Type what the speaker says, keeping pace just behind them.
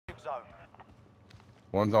zone.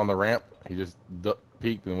 One's on the ramp. He just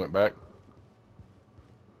peeked and went back.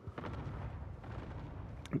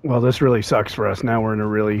 Well, this really sucks for us. Now we're in a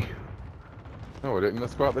really... No, it didn't.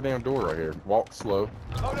 Let's go out the damn door right here. Walk slow.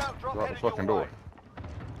 Loadout drop Go out the heading fucking your door. way.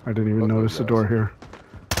 I didn't even Fuck notice those the guys. door here.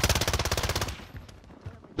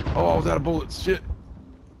 Oh, I was out of bullets. Shit.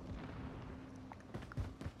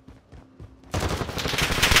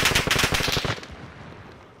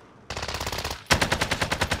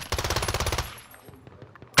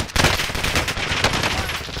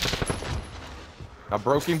 I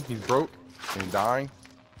broke him. He's broke. He's dying.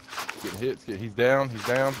 Getting hits. He's down. He's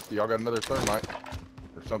down. Y'all got another thermite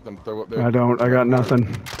or something to throw up there? I don't. I got nothing.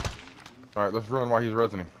 All right, let's run while he's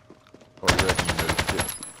resing him. Oh, he's resing him. Shit.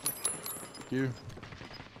 Thank you.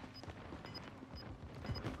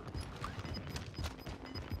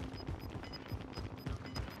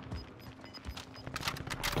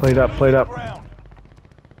 Plate up. Plate up. Ground.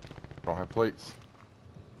 Don't have plates.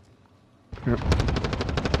 Here.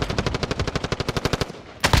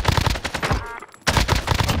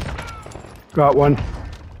 Got one.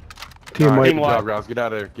 Team All right, white. good job, guys. Get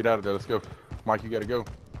out of there. Get out of there. Let's go. Mike, you gotta go.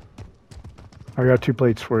 I got 2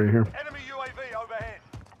 plates for you here. Enemy UAV overhead.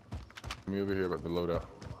 Let me over here about the loadout.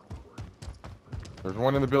 There's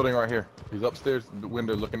one in the building right here. He's upstairs, the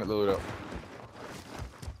window, looking at the loadout.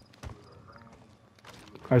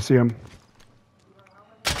 I see him.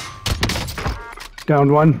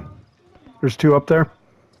 Downed one. There's 2 up there.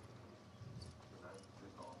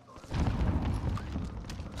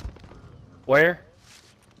 Where?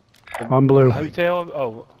 On blue. Hotel?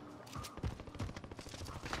 Oh.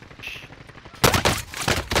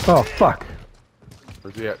 Oh, fuck.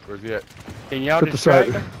 Where's he at? Where's he at? Can y'all Put the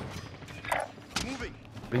distract side. him? Moving.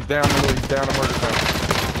 He's down. He's down in murder town.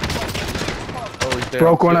 Oh, he's down.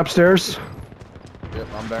 Broke one Shit. upstairs. Yep,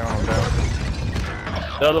 I'm down. I'm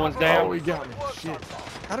down. The other one's down. Oh, he got me. Shit.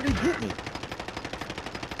 How did he hit me?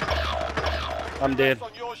 I'm dead.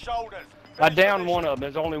 On your shoulders. I downed one of them.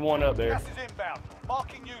 There's only one up there. Gas is inbound.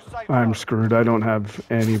 Marking you safe I'm zone. screwed. I don't have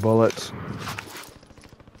any bullets.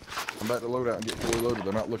 I'm about to load out and get fully loaded.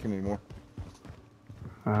 They're not looking anymore.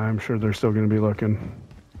 I'm sure they're still going to be looking.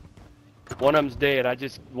 One of them's dead. I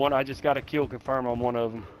just got a kill confirm on one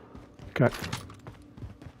of them. Okay.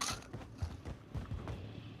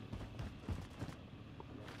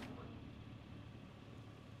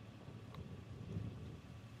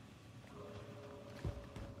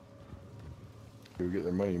 If we get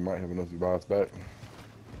their money, you might have enough to buy us back.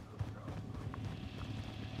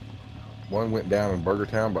 One went down in Burger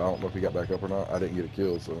Town, but I don't know if he got back up or not. I didn't get a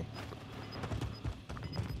kill, so.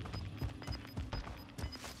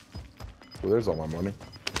 Well, there's all my money.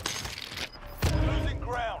 Losing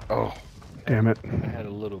ground. Oh, Damn it. I had a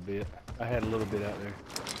little bit. I had a little bit out there.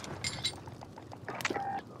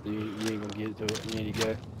 You ain't gonna get to it. You need to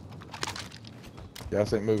go.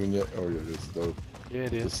 gas ain't moving yet. Oh, yeah, it's slow. Yeah,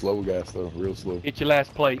 it It's is. slow gas, though. Real slow. Get your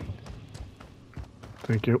last plate.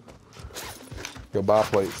 Thank you. Go buy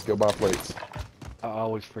plates. Go buy plates. I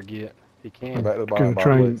always forget. You I'm can. back to buy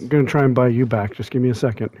plates. Gonna try and buy you back. Just give me a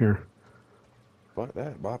second here. Fuck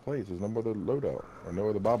that. Buy plates. There's no other loadout. Or no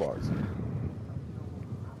other buy box.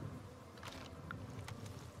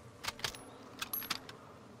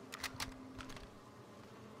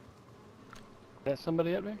 Is that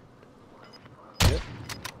somebody up there? Yep.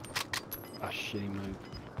 Ah, shit, he moved.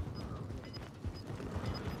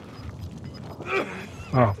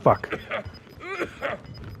 Oh, fuck.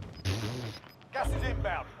 Gas is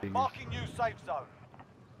inbound. Marking you safe zone.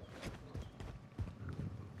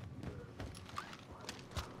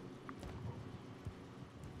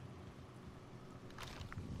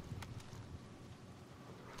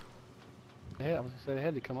 Yeah, I was gonna say they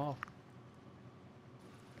had to come off.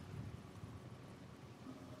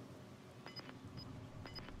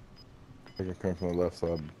 I think it comes from the left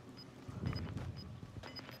side.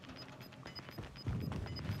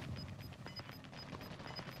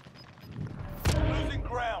 Losing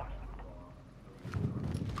ground.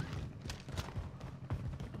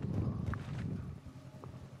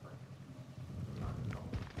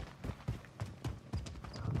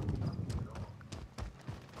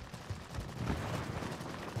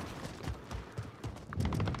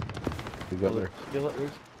 He's up there. Still up there?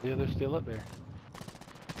 Yeah, they're still up there.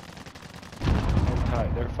 Hold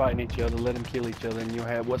tight. They're fighting each other. Let them kill each other, and you'll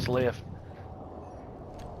have what's left.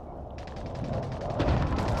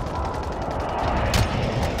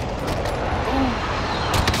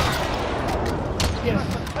 Yes.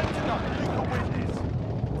 Attention up. You can win this.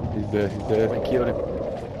 He's dead. He's dead. We killed him.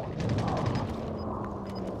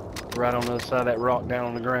 Right on the other side of that rock, down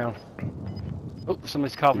on the ground. Oh,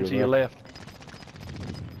 somebody's coughing to your left.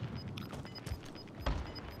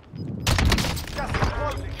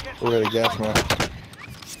 Targets. We're at a gas mask.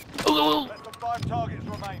 Less than 5 targets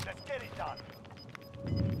remain. Let's get it done.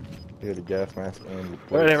 He had a gas mask and.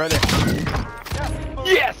 Right there, right there. Gas is moving.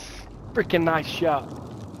 Yes! Freaking nice shot.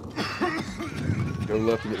 Go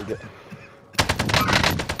left to get the gas.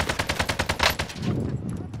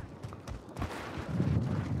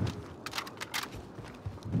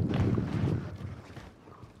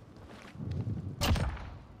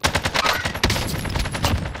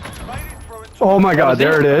 Made it through into Oh my God,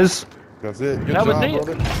 there it is. That's it. Good That was job, it.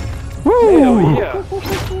 brother. Woo! Hell yeah.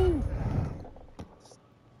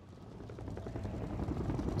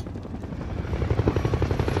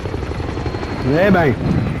 Yeah, bang.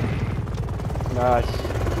 Nice.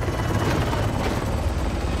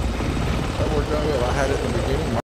 That worked out well. I had it in the beginning.